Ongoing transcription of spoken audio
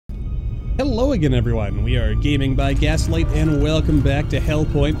Hello again, everyone. We are Gaming by Gaslight, and welcome back to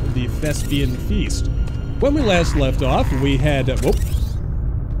Hellpoint The Thespian Feast. When we last left off, we had... whoop.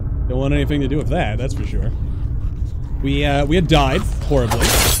 Don't want anything to do with that, that's for sure. We had died horribly.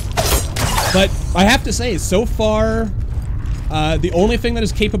 But I have to say, so far, the only thing that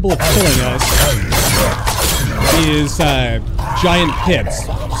is capable of killing us is giant pits.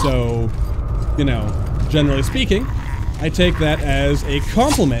 So, you know, generally speaking, I take that as a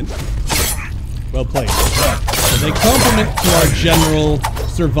compliment. Well played. As a compliment to our general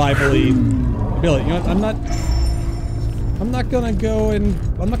survivally ability. You know what, I'm not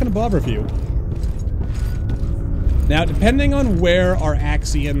gonna bother with you. Now, depending on where our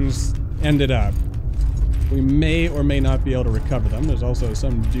Axions ended up, we may or may not be able to recover them. There's also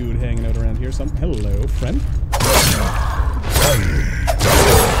some dude hanging out around here. Hello, friend.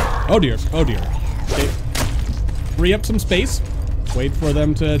 Oh dear, oh dear. Okay. Free up some space. Wait for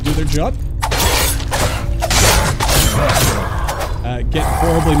them to do their job. Get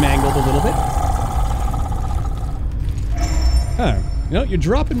horribly mangled a little bit. Huh. You know, you're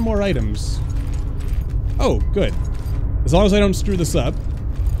dropping more items. Oh, good. As long as I don't screw this up.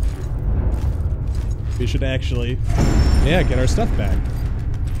 We should actually, yeah, get our stuff back.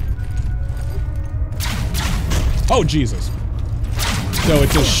 Oh, Jesus. So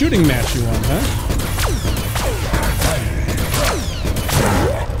it's a shooting match you want, huh?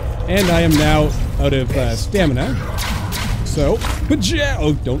 And I am now out of stamina. So,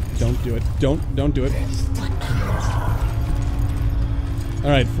 oh, don't do it. Don't do it. All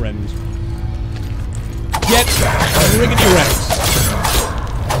right, friend. Get riggedy wrecked.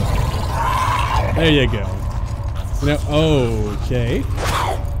 There you go. You know, okay.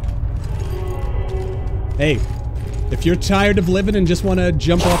 Hey, if you're tired of living and just want to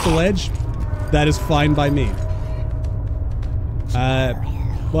jump off the ledge, that is fine by me.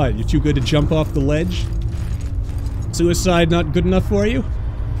 What? You're too good to jump off the ledge? Suicide not good enough for you?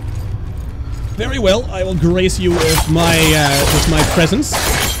 Very well, I will grace you with my presence.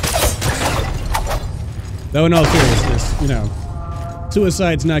 Though in all seriousness, you know,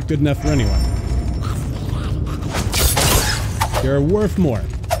 suicide's not good enough for anyone. You're worth more.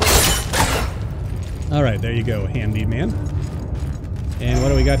 Alright, there you go, handy man. And what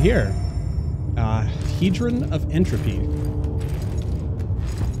do we got here? Hedron of Entropy.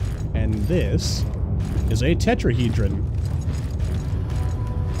 And this is a tetrahedron.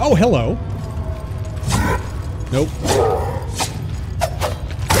 Oh, hello. Nope.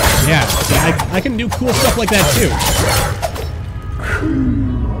 Yeah, I can do cool stuff like that too.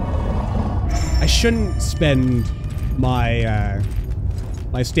 I shouldn't spend my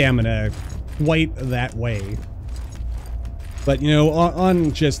my stamina quite that way. But you know,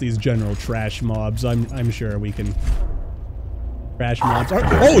 on just these general trash mobs, I'm sure we can. Trash mobs are.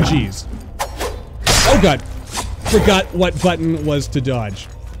 Oh, jeez. Oh god. Forgot what button was to dodge.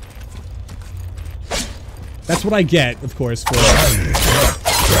 That's what I get, of course, for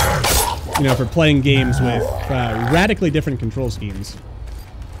you know, for playing games with radically different control schemes.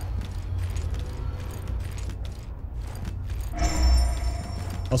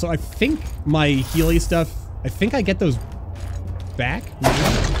 Also, I think my Healy stuff, I think I get those back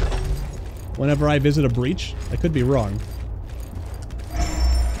whenever I visit a breach. I could be wrong.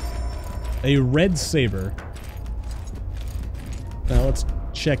 A red saber. Now let's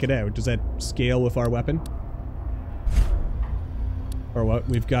check it out. Does that scale with our weapon? Or what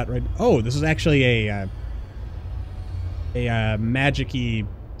we've got right... Oh, this is actually a magic-y,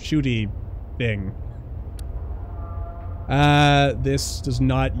 shooty thing. This does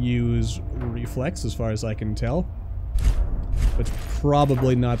not use reflex, as far as I can tell. But it's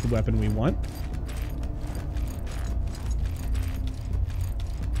probably not the weapon we want.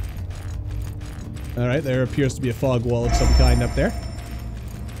 Alright, there appears to be a fog wall of some kind up there.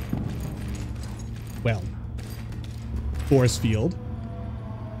 Well. Force field.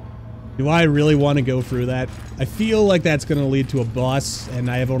 Do I really want to go through that? I feel like that's going to lead to a boss, and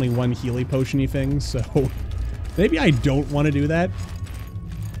I have only one Healy potion-y thing, so... Maybe I don't want to do that.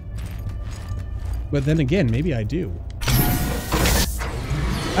 But then again, maybe I do.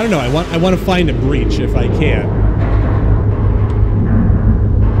 I don't know, I want to find a breach if I can.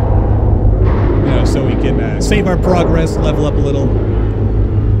 You know, so we can save our progress, level up a little.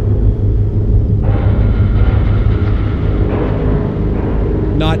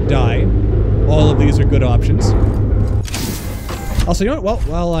 Not die. All of these are good options. Also, you know what? Well,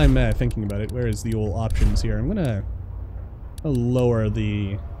 while I'm thinking about it, where is the old options here? I'm gonna lower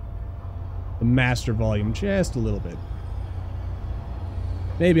the master volume just a little bit.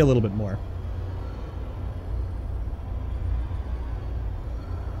 Maybe a little bit more.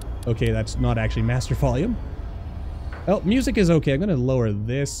 Okay, that's not actually master volume. Well, music is okay. I'm gonna lower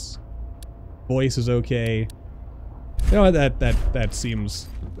this. Voice is okay. You know, that seems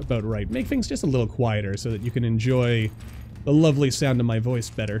about right. Make things just a little quieter so that you can enjoy the lovely sound of my voice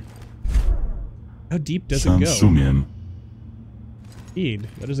better. How deep does it go? Indeed,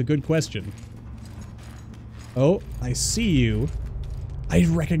 that is a good question. Oh, I see you. I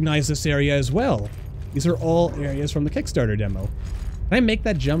recognize this area as well. These are all areas from the Kickstarter demo. Can I make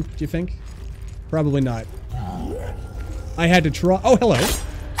that jump, do you think? Probably not. I had to try. Oh, hello.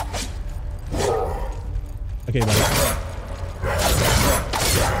 Okay, buddy.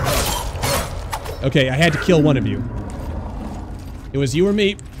 Okay, I had to kill one of you. It was you or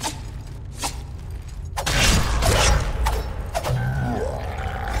me.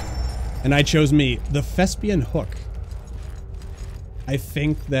 And I chose me. The Thespian Hook. I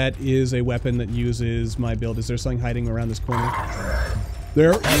think that is a weapon that uses my build. Is there something hiding around this corner?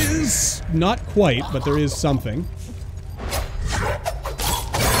 There is. Not quite, but there is something.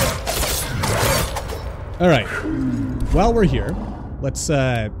 Alright. While we're here, let's, you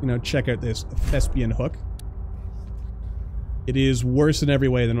know, check out this Thespian Hook. It is worse in every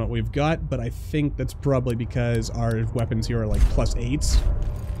way than what we've got, but I think that's probably because our weapons here are like +8s.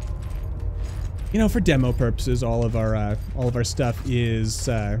 You know, for demo purposes, all of our stuff is,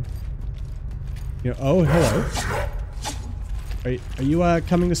 you know, oh, hello. Are you,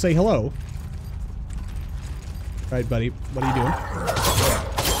 coming to say hello? Alright, buddy. What are you doing?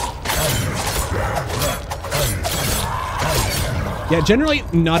 Yeah, generally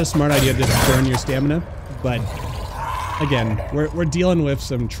not a smart idea to just burn your stamina, but again, we're dealing with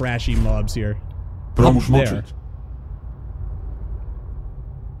some trashy mobs here. Up there.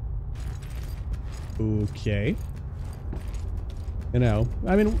 Okay. You know,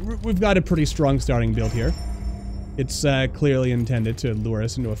 I mean, we've got a pretty strong starting build here. It's clearly intended to lure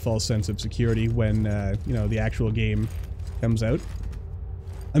us into a false sense of security when, you know, the actual game comes out.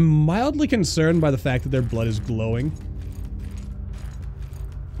 I'm mildly concerned by the fact that their blood is glowing.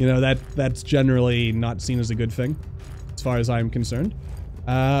 You know, that's generally not seen as a good thing, as far as I'm concerned.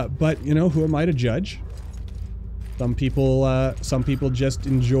 But, you know, who am I to judge? Some people just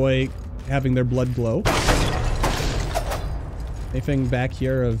enjoy having their blood glow. Anything back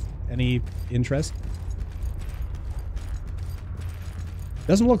here of any interest?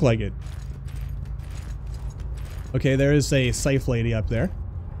 Doesn't look like it. Okay, there is a Scythe Lady up there.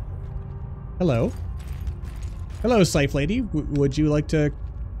 Hello. Hello, Scythe Lady. Would you like to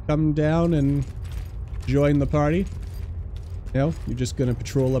come down and join the party? No? You're just gonna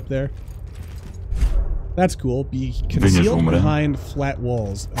patrol up there? That's cool. Be concealed behind flat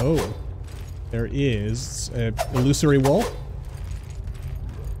walls. Oh. There is an illusory wall.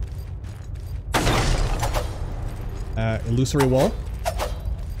 Illusory wall.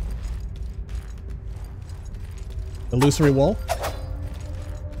 Illusory wall.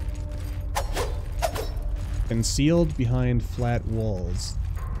 Concealed behind flat walls.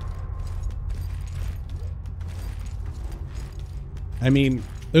 I mean,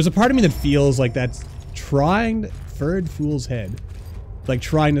 there's a part of me that feels like that's trying to third fool's head. Like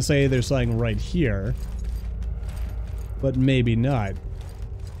trying to say there's something right here. But maybe not.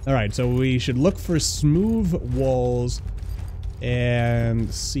 Alright, so we should look for smooth walls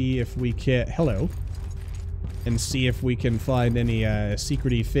and see if we can... Hello. And see if we can find any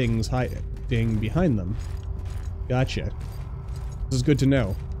secrety things hiding behind them. Gotcha. This is good to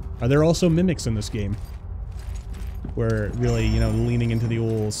know. Are there also mimics in this game? We're really, you know, leaning into the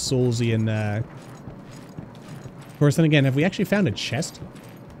old Soulsian, Of course, then again, have we actually found a chest?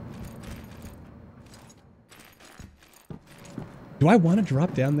 Do I want to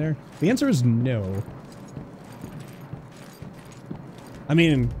drop down there? The answer is no. I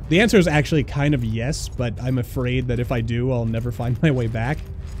mean, the answer is actually kind of yes, but I'm afraid that if I do, I'll never find my way back.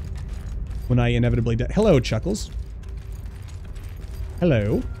 When I inevitably die. Hello, Chuckles.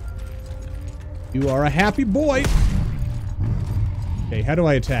 Hello. You are a happy boy. Okay, how do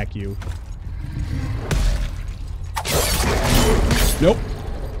I attack you? Nope.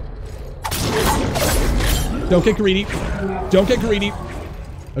 Don't get greedy. Don't get greedy.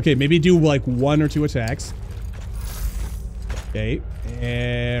 Okay, maybe do like 1 or 2 attacks. Okay,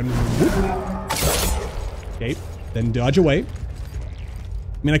 and whoop. Okay, then dodge away.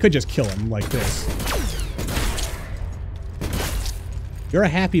 I mean, I could just kill him like this. You're a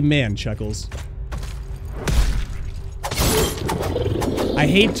happy man, Chuckles. I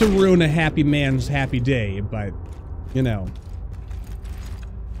hate to ruin a happy man's happy day, but, you know.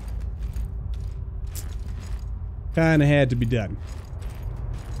 Kinda had to be done.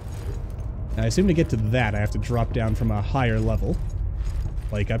 Now, I assume to get to that, I have to drop down from a higher level.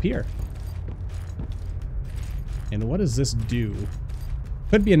 like up here. And what does this do?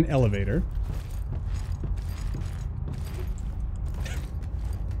 Could be an elevator.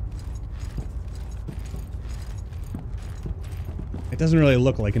 It doesn't really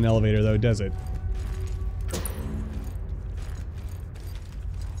look like an elevator though, does it?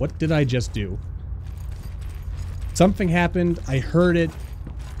 What did I just do? Something happened. I heard it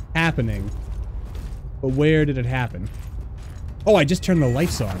happening. But where did it happen? Oh, I just turned the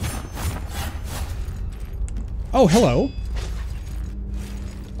lights on. Oh, hello.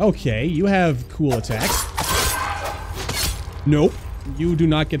 Okay, you have cool attacks. Nope. You do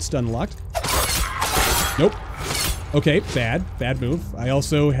not get stun locked. Nope. Okay, bad. Bad move. I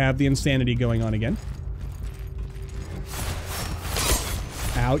also have the insanity going on again.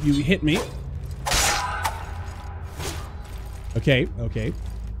 Ow, you hit me. Okay, okay.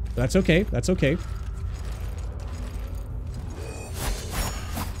 That's okay, that's okay.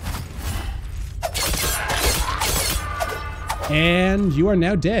 And you are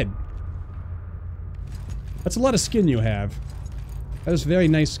now dead. That's a lot of skin you have. That is very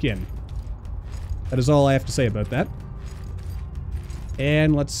nice skin. That is all I have to say about that.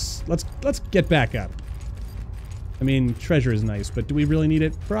 And let's get back up. I mean, treasure is nice, but do we really need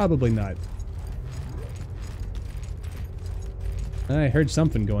it? Probably not. I heard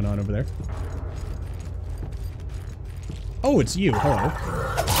something going on over there. Oh, it's you. Hello.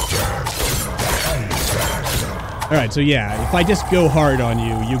 Alright, so yeah, if I just go hard on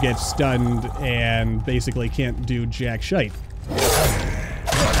you, you get stunned and basically can't do jack shite.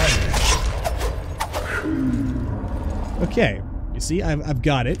 Okay. You see, I've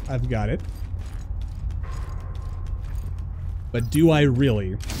got it. I've got it. But do I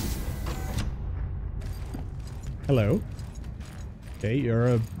really? Hello. Okay, you're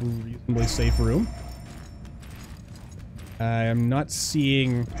a reasonably safe room. I am not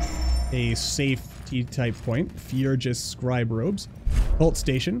seeing a safety type point. Fear just scribe robes. Cult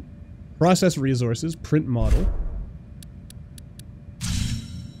station. Process resources. Print model.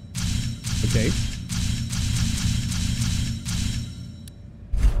 Okay.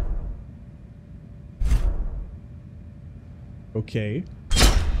 Okay.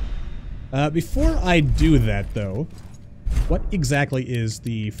 Before I do that, though, what exactly is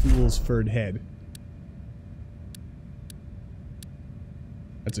the Fool's Furred Head?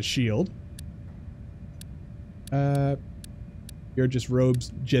 That's a shield. You're just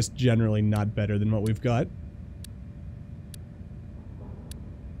robes, just generally not better than what we've got.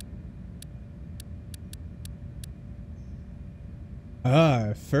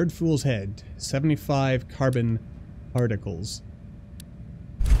 Furred Fool's Head. 75 carbon particles.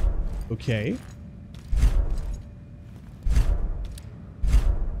 Okay.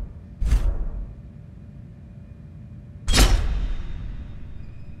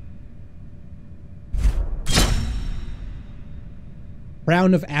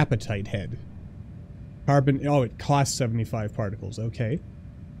 Crown of Appetite Head. Carbon... Oh, it costs 75 particles. Okay.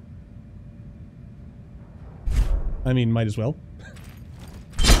 I mean, might as well.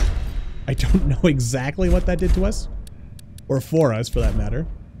 I don't know exactly what that did to us. Or for us, for that matter.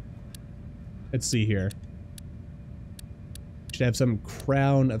 Let's see here. Should have some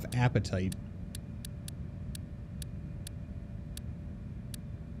Crown of Appetite.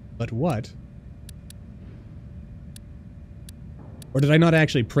 But what? Or did I not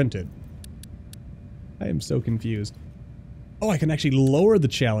actually print it? I am so confused. Oh, I can actually lower the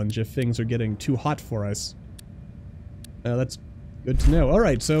challenge if things are getting too hot for us. That's good to know.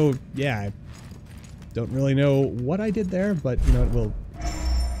 Alright, so, yeah. I don't really know what I did there, but, you know what,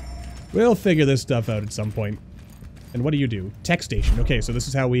 we'll figure this stuff out at some point. And what do you do? Tech station. Okay, so this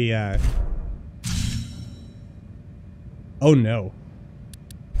is how we, Oh, no.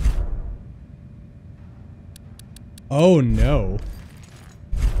 Oh, no.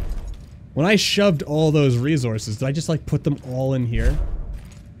 When I shoved all those resources, did I just, like, put them all in here?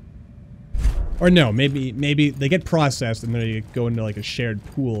 Or no, maybe they get processed and they go into, like, a shared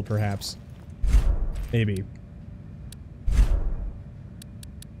pool, perhaps. Maybe.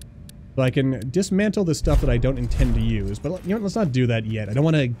 So I can dismantle the stuff that I don't intend to use, but, you know, let's not do that yet. I don't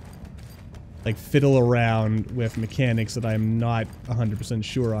want to, like, fiddle around with mechanics that I'm not 100%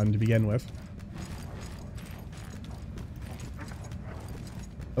 sure on to begin with.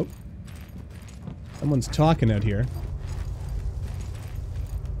 Oh. Someone's talking out here.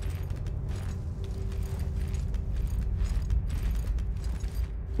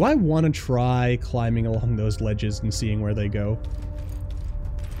 Do I want to try climbing along those ledges and seeing where they go?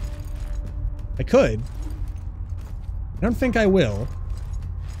 I could. I don't think I will.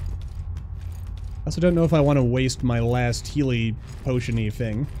 I Also don't know if I want to waste my last Healy potion-y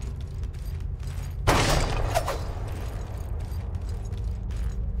thing.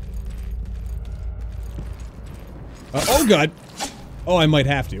 Oh god! Oh, I might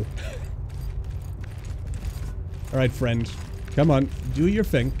have to. Alright, friend. Come on. Do your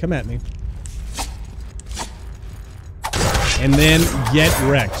thing. Come at me. And then get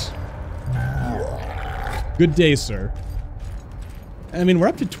wrecked. Good day, sir. I mean, we're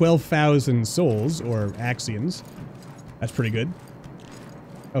up to 12,000 souls, or Axions. That's pretty good.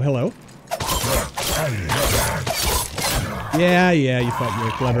 Oh, hello. Yeah, you thought you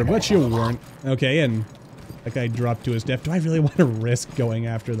were clever, but you weren't. Okay, and that guy dropped to his death. Do I really want to risk going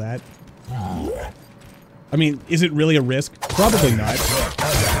after that? I mean, is it really a risk? Probably not.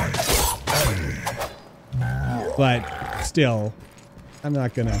 But still, I'm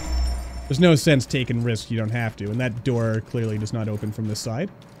not gonna... There's no sense taking risks you don't have to, and that door clearly does not open from this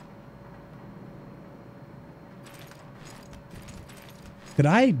side. Could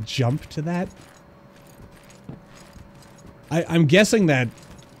I jump to that? I'm guessing that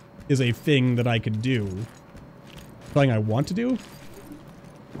is a thing that I could do. Something I want to do?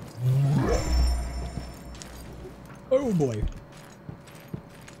 Oh boy.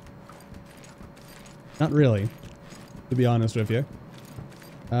 Not really, to be honest with you.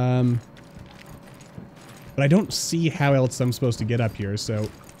 But I don't see how else I'm supposed to get up here, so...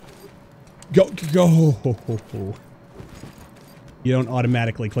 Go! You don't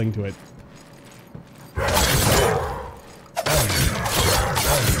automatically cling to it.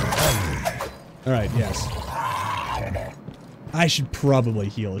 Alright, yes. I should probably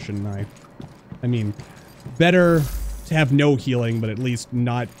heal, shouldn't I? I mean, better to have no healing, but at least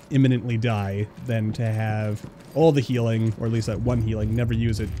not imminently die, than to have all the healing, or at least that one healing, never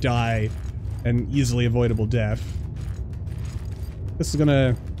use it, die, and easily avoidable death. This is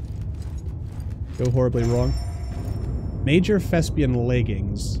gonna go horribly wrong. Major Thespian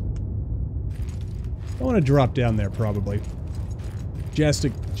leggings. I want to drop down there, probably. Just a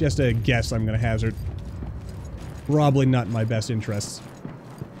guess I'm gonna hazard. Probably not in my best interests.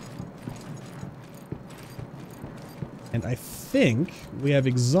 And I think we have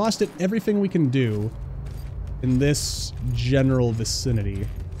exhausted everything we can do in this general vicinity.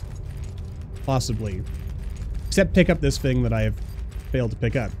 Possibly. Except pick up this thing that I have failed to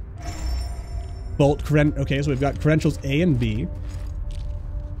pick up. Bolt okay, so we've got credentials A and B.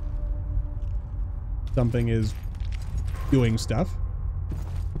 Something is doing stuff.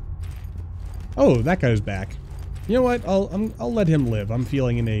 Oh, that guy's back. You know what? I'll let him live. I'm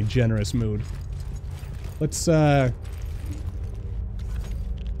feeling in a generous mood. Let's you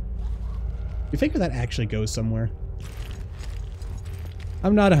figure that actually goes somewhere?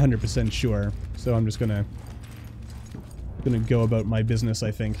 I'm not 100% sure, so I'm just gonna go about my business,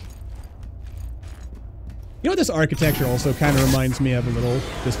 I think. You know what this architecture also kind of reminds me of a little,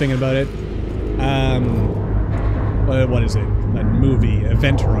 just thinking about it? What is it? That movie,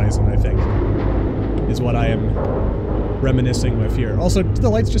 Event Horizon, I think, is what I am reminiscing with here. Also, did the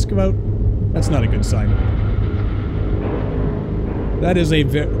lights just come out? That's not a good sign. That is a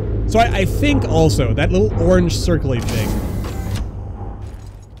so I think also that little orange circly thing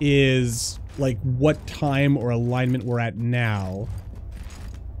is like what time or alignment we're at now.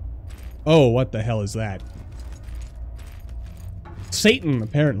 Oh, what the hell is that? Satan,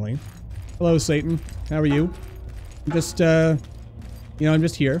 apparently. Hello, Satan. How are you? I'm just, you know, I'm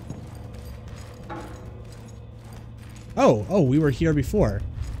just here. Oh, we were here before.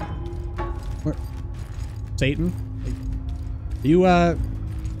 Where? Satan? You,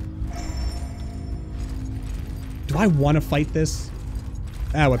 do I want to fight this?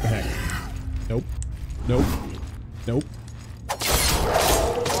 Ah, what the heck? Nope. Nope. Nope.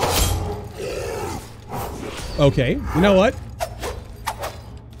 Okay, you know what?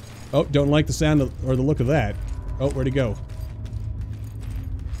 Oh, don't like the sound of, or the look of that. Oh, where'd he go?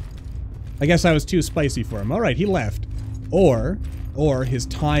 I guess I was too spicy for him. Alright, he left. Or his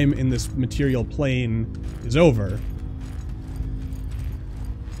time in this material plane is over.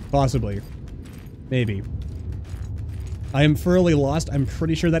 Possibly. Maybe. I am thoroughly lost. I'm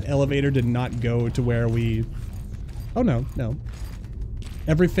pretty sure that elevator did not go to where we... Oh, no, no.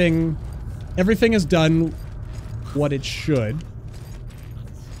 Everything has done what it should.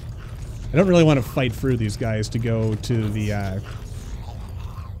 I don't really want to fight through these guys to go to the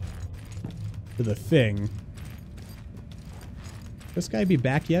thing. This guy be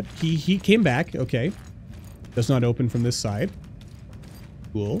back yet? He came back. Okay. Does not open from this side.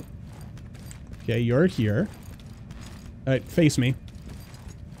 Cool. Okay, you're here. Alright, face me.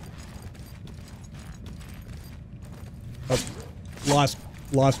 Oh, lost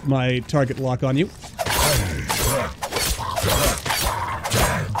my target lock on you.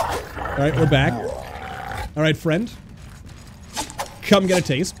 Alright, we're back. Alright, friend. Come get a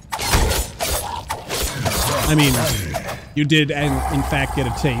taste. I mean, you did, and in fact, get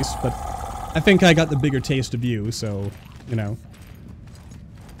a taste, but I think I got the bigger taste of you, so, you know.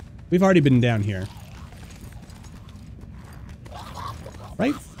 We've already been down here.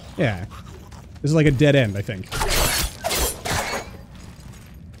 Right? Yeah. This is like a dead end, I think.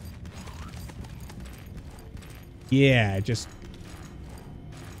 Yeah, just...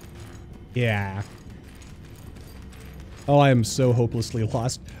 Yeah. Oh, I am so hopelessly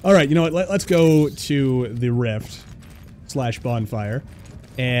lost. Alright, you know what? Let's go to the rift / bonfire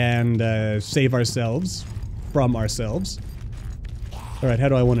and save ourselves from ourselves. Alright, how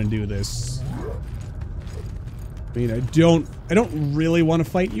do I want to do this? I mean, I don't really want to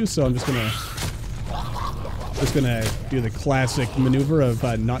fight you, so I'm just gonna do the classic maneuver of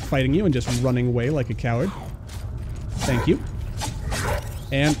not fighting you and just running away like a coward. Thank you.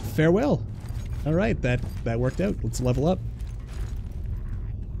 And farewell. Alright, that worked out. Let's level up.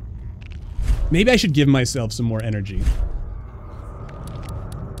 Maybe I should give myself some more energy.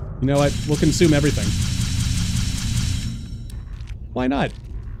 You know what? We'll consume everything. Why not?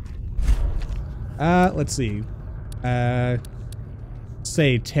 Let's see.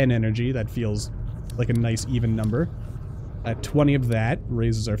 Say 10 energy. That feels like a nice even number. 20 of that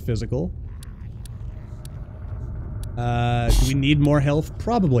raises our physical. Do we need more health?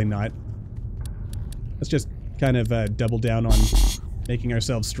 Probably not. Let's just kind of double down on making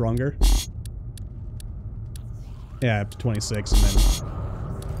ourselves stronger. Yeah, up to 26 and then...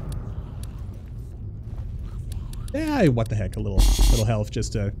 Yeah, what the heck, a little health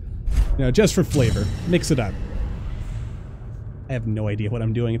just to, you know, just for flavor. Mix it up. I have no idea what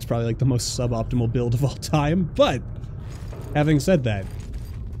I'm doing. It's probably like the most suboptimal build of all time, but having said that,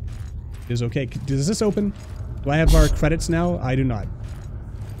 it is okay. Does this open? Do I have our credits now? I do not.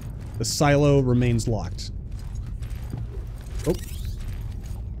 The silo remains locked. Oh.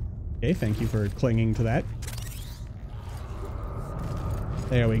 Okay, thank you for clinging to that.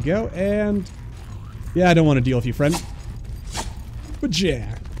 There we go, and... Yeah, I don't want to deal with you, friend. But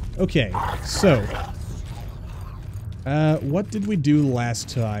yeah. Okay, so... what did we do last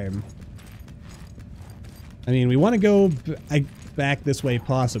time? I mean, we want to go back this way,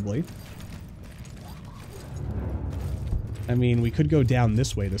 possibly. I mean, we could go down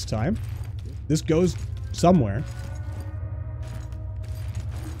this way this time. This goes somewhere.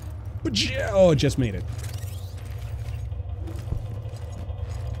 But yeah, oh, it just made it.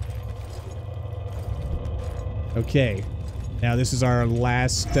 Okay. Now this is our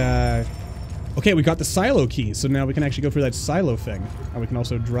last, okay, we got the silo key, so now we can actually go for that silo thing. And we can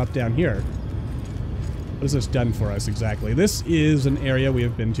also drop down here. What has this done for us exactly? This is an area we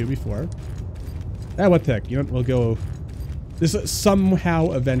have been to before. Ah, what the heck? You know what? We'll go... This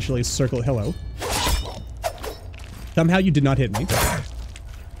somehow eventually circle... Hello. Somehow you did not hit me.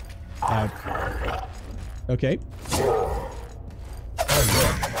 Okay.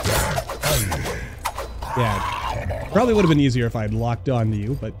 Yeah. Probably would have been easier if I had locked on to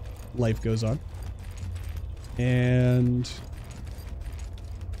you, but life goes on. And...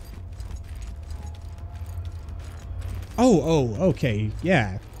 Oh, okay.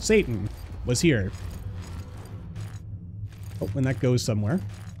 Yeah. Satan was here. Oh, and that goes somewhere.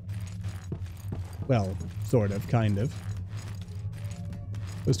 Well, sort of, kind of.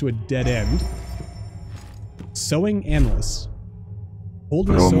 Goes to a dead end. Sowing Analysts.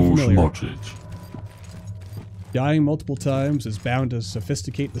 Holding is so familiar. Dying multiple times is bound to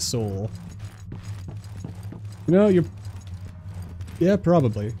sophisticate the soul. You know, you're... Yeah,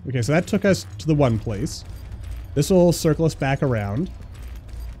 probably. Okay, so that took us to the one place. This will circle us back around.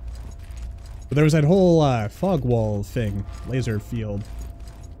 But there was that whole fog wall thing. Laser field.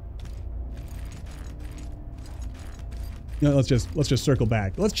 No, let's just circle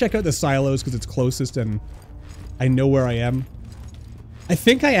back. Let's check out the silos because it's closest and I know where I am. I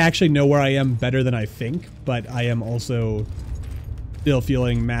think I actually know where I am better than I think, but I am also still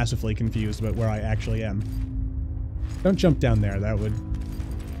feeling massively confused about where I actually am. Don't jump down there.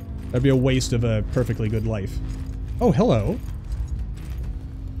 That'd be a waste of a perfectly good life. Oh, hello.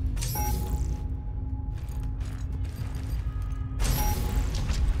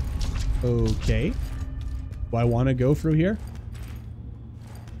 Okay. Do I want to go through here?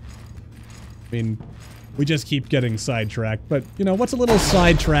 I mean, we just keep getting sidetracked, but, you know, what's a little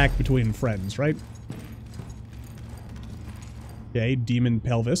sidetrack between friends, right? Okay, demon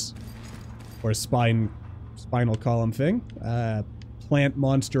pelvis. Or spinal column thing. Plant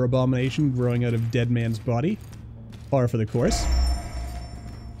monster abomination growing out of dead man's body. Par for the course.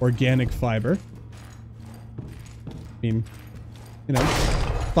 Organic fiber. I mean, you know,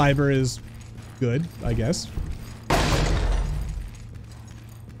 fiber is good, I guess.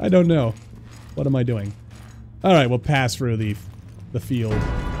 I don't know. What am I doing? Alright, we'll pass through the field.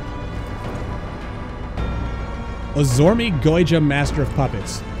 Ozormi Goija, Master of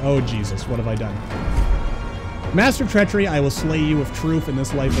Puppets. Oh, Jesus, what have I done? Master of Treachery, I will slay you with truth in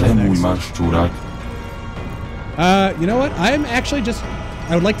this life or the next. You know what? I'm actually just...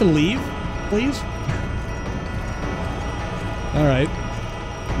 I would like to leave, please. Alright.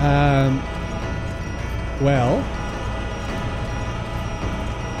 Well...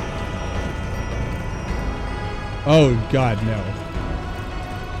 Oh, God, no.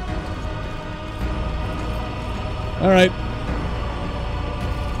 Alright.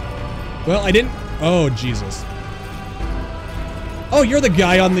 Well, I didn't... Oh, Jesus. Oh, you're the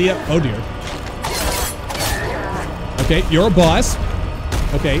guy on the... oh, dear. Okay, you're a boss.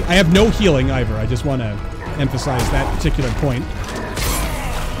 Okay, I have no healing either. I just want to emphasize that particular point.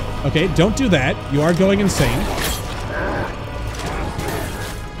 Okay, don't do that. You are going insane.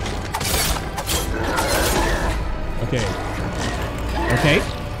 Okay. Okay.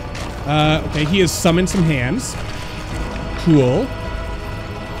 Okay, he has summoned some hands. Cool.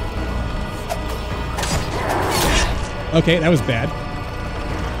 Okay, that was bad.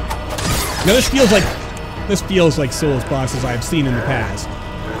 Now this feels like Souls bosses I've seen in the past.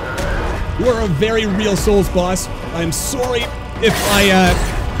 You are a very real Souls boss. I'm sorry if I,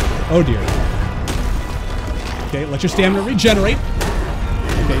 oh dear. Okay, let your stamina regenerate.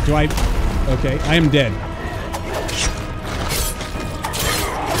 Okay, do I... Okay, I am dead.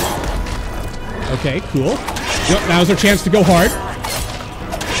 Okay, cool. Yep, now's our chance to go hard.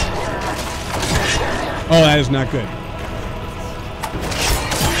 Oh, that is not good.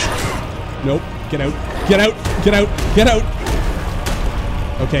 Nope. Get out. Get out. Get out. Get out.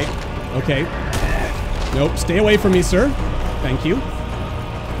 Okay. Okay. Nope. Stay away from me, sir. Thank you.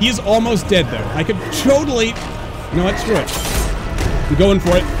 He is almost dead, though. I could totally... You know what? Screw it. I'm going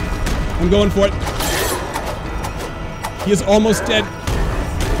for it. I'm going for it. He is almost dead.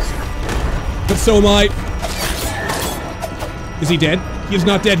 But so am I. Is he dead? He is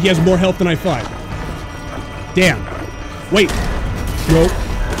not dead. He has more health than I thought. Damn. Wait. Nope.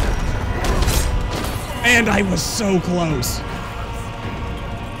 And I was so close.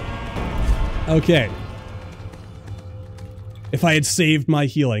 Okay. If I had saved my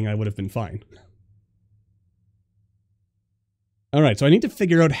healing, I would have been fine. Alright, so I need to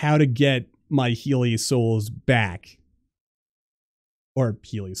figure out how to get my Healy Souls back. Or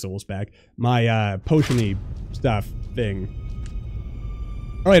Healy Souls back. My, potion-y stuff thing.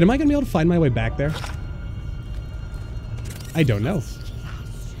 Alright, am I gonna be able to find my way back there? I don't know.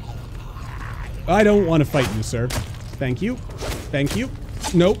 I don't want to fight you, sir. Thank you. Thank you.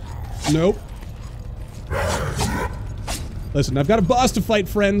 Nope. Nope. Listen, I've got a boss to fight,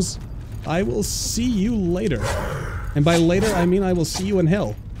 friends. I will see you later. And by later, I mean I will see you in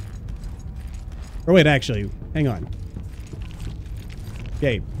hell. Or wait, actually, hang on.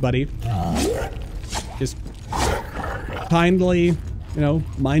 Okay, buddy. Just kindly, you know,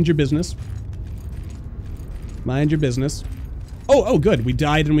 mind your business. Mind your business. Oh, good. We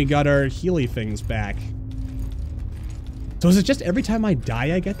died and we got our Healy things back. So is it just every time I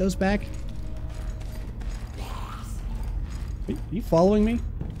die I get those back? Are you following me?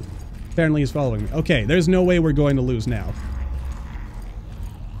 Apparently he's following me. Okay, there's no way we're going to lose now.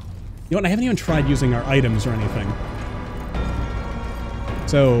 You know what? I haven't even tried using our items or anything.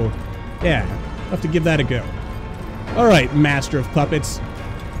 So, yeah. I'll have to give that a go. Alright, Master of Puppets.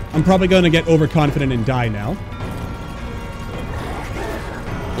 I'm probably going to get overconfident and die now.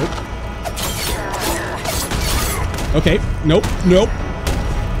 Okay, nope, nope.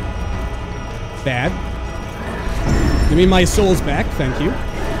 Bad. Give me my souls back, thank you.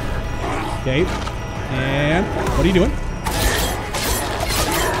 Okay, and what are you doing?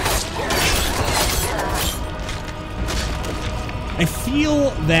 I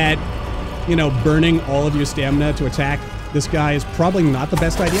feel that, you know, burning all of your stamina to attack this guy is probably not the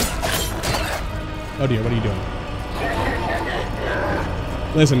best idea. Oh dear, what are you doing?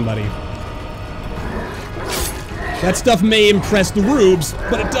 Listen, buddy. That stuff may impress the rubes,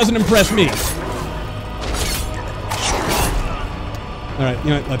 but it doesn't impress me. Alright, you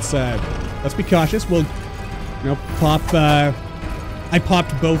know what, let's be cautious. We'll, you know, pop, I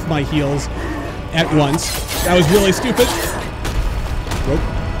popped both my heals at once. That was really stupid. Nope.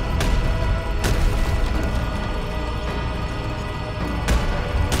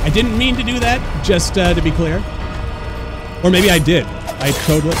 I didn't mean to do that, just to be clear. Or maybe I did. I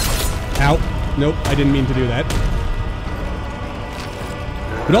totally... Ow. Nope, I didn't mean to do that.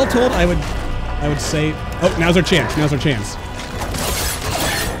 But all told, I would say... Oh, now's our chance. Now's our chance.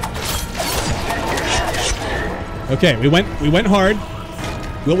 Okay, we went hard.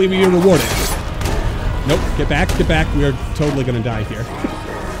 Will we be rewarded? Nope, get back, get back. We're totally gonna die here.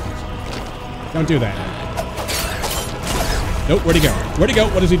 Don't do that. Nope, where'd he go? Where'd he go?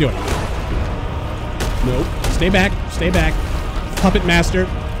 What is he doing? Nope, stay back, stay back. Puppet Master.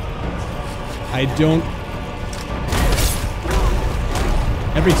 I don't...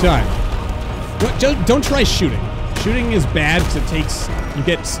 Every time. Don't try shooting. Shooting is bad because it takes... You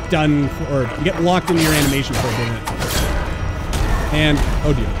get stunned, or you get locked into your animation for a minute. And...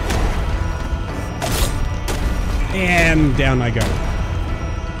 Oh dear. And down I go.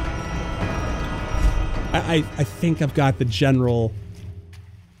 I think I've got the general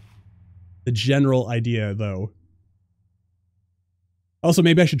idea, though. Also,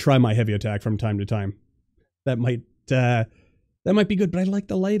 maybe I should try my heavy attack from time to time. That might be good, but I like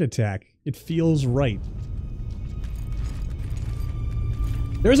the light attack. It feels right.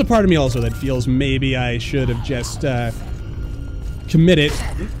 There is a part of me also that feels maybe I should have just committed.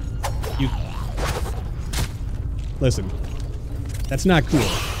 Listen, that's not cool.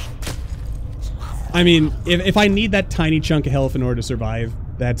 I mean, if I need that tiny chunk of health in order to survive,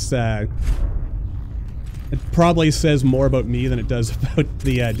 that's it probably says more about me than it does about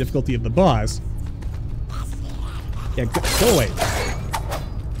the difficulty of the boss. Yeah, go away.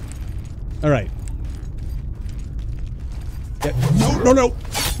 All right. Yeah, no.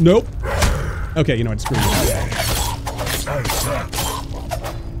 Nope. Okay, you know what? Screw you.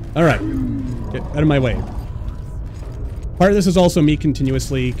 All right. Get out of my way. Part of this is also me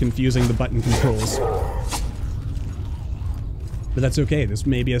continuously confusing the button controls. But that's okay. This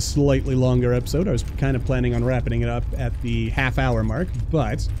may be a slightly longer episode. I was kind of planning on wrapping it up at the half-hour mark,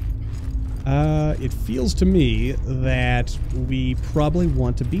 but it feels to me that we probably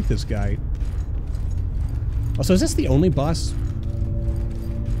want to beat this guy. Also, is this the only boss?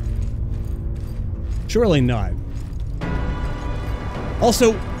 Surely not.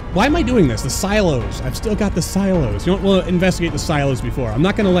 Also, why am I doing this? The silos. I've still got the silos. You don't want to investigate the silos before. I'm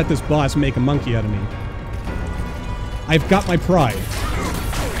not going to let this boss make a monkey out of me. I've got my pride.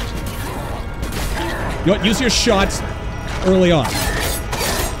 You know what? Use your shots early on.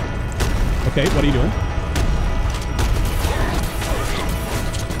 Okay, what are you doing?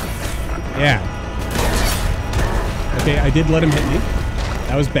 Yeah. Okay, I did let him hit me.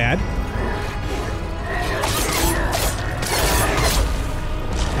 That was bad.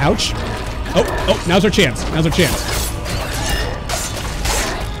 Ouch. Oh, now's our chance. Now's our chance.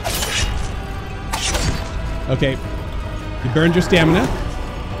 Okay. You burned your stamina,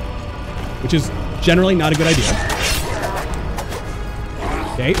 which is generally not a good idea.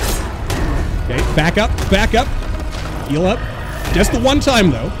 Okay. Okay, back up, back up. Heal up. Just the one time,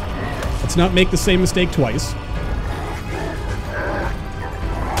 though. Let's not make the same mistake twice.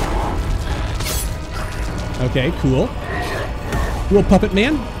 Okay, cool. Cool, Puppet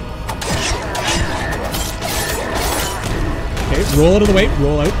Man. Okay, roll out of the way.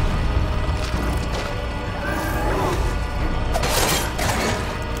 Roll out.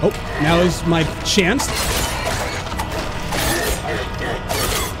 Oh, now is my chance.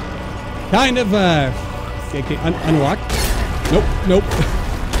 Kind of, okay, unlock. Nope, nope.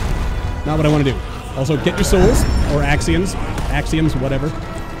 Not what I want to do. Also, get your souls, or axioms. Axioms, whatever.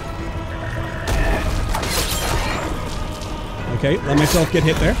 Okay, let myself get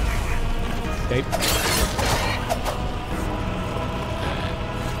hit there. Okay.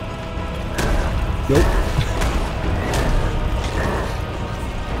 Nope.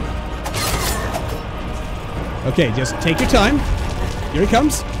 Okay, just take your time. Here he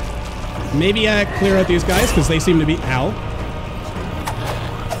comes. Maybe clear out these guys, because they seem to be... Ow.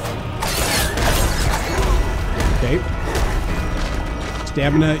 Okay.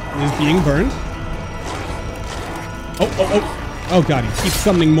 Stamina is being burned. Oh. Oh god, he keeps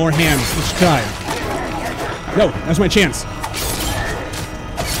summoning more hands each time. No, that's my chance.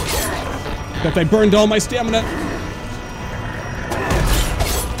 Except I burned all my stamina.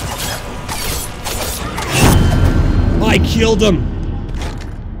 I killed him!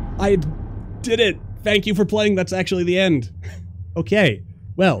 I did it! Thank you for playing, that's actually the end. Okay,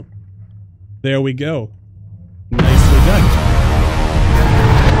 well, there we go. Nicely done.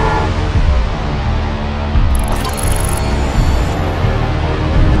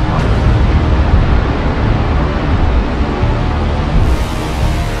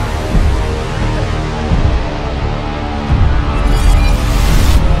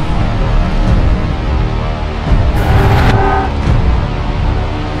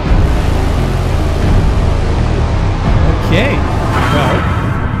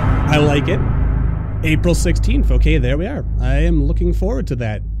 Like it. April 16th. Okay, there we are. I am looking forward to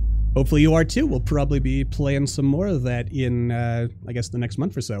that. Hopefully you are too. We'll probably be playing some more of that in, I guess, the next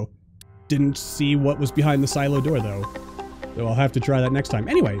month or so. Didn't see what was behind the silo door, though. So I'll have to try that next time.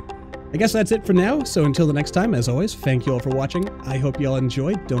 Anyway, I guess that's it for now. So until the next time, as always, thank you all for watching. I hope you all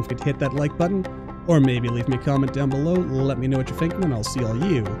enjoyed. Don't forget to hit that like button, or maybe leave me a comment down below. Let me know what you're thinking, and I'll see all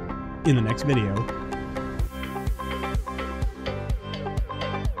you in the next video.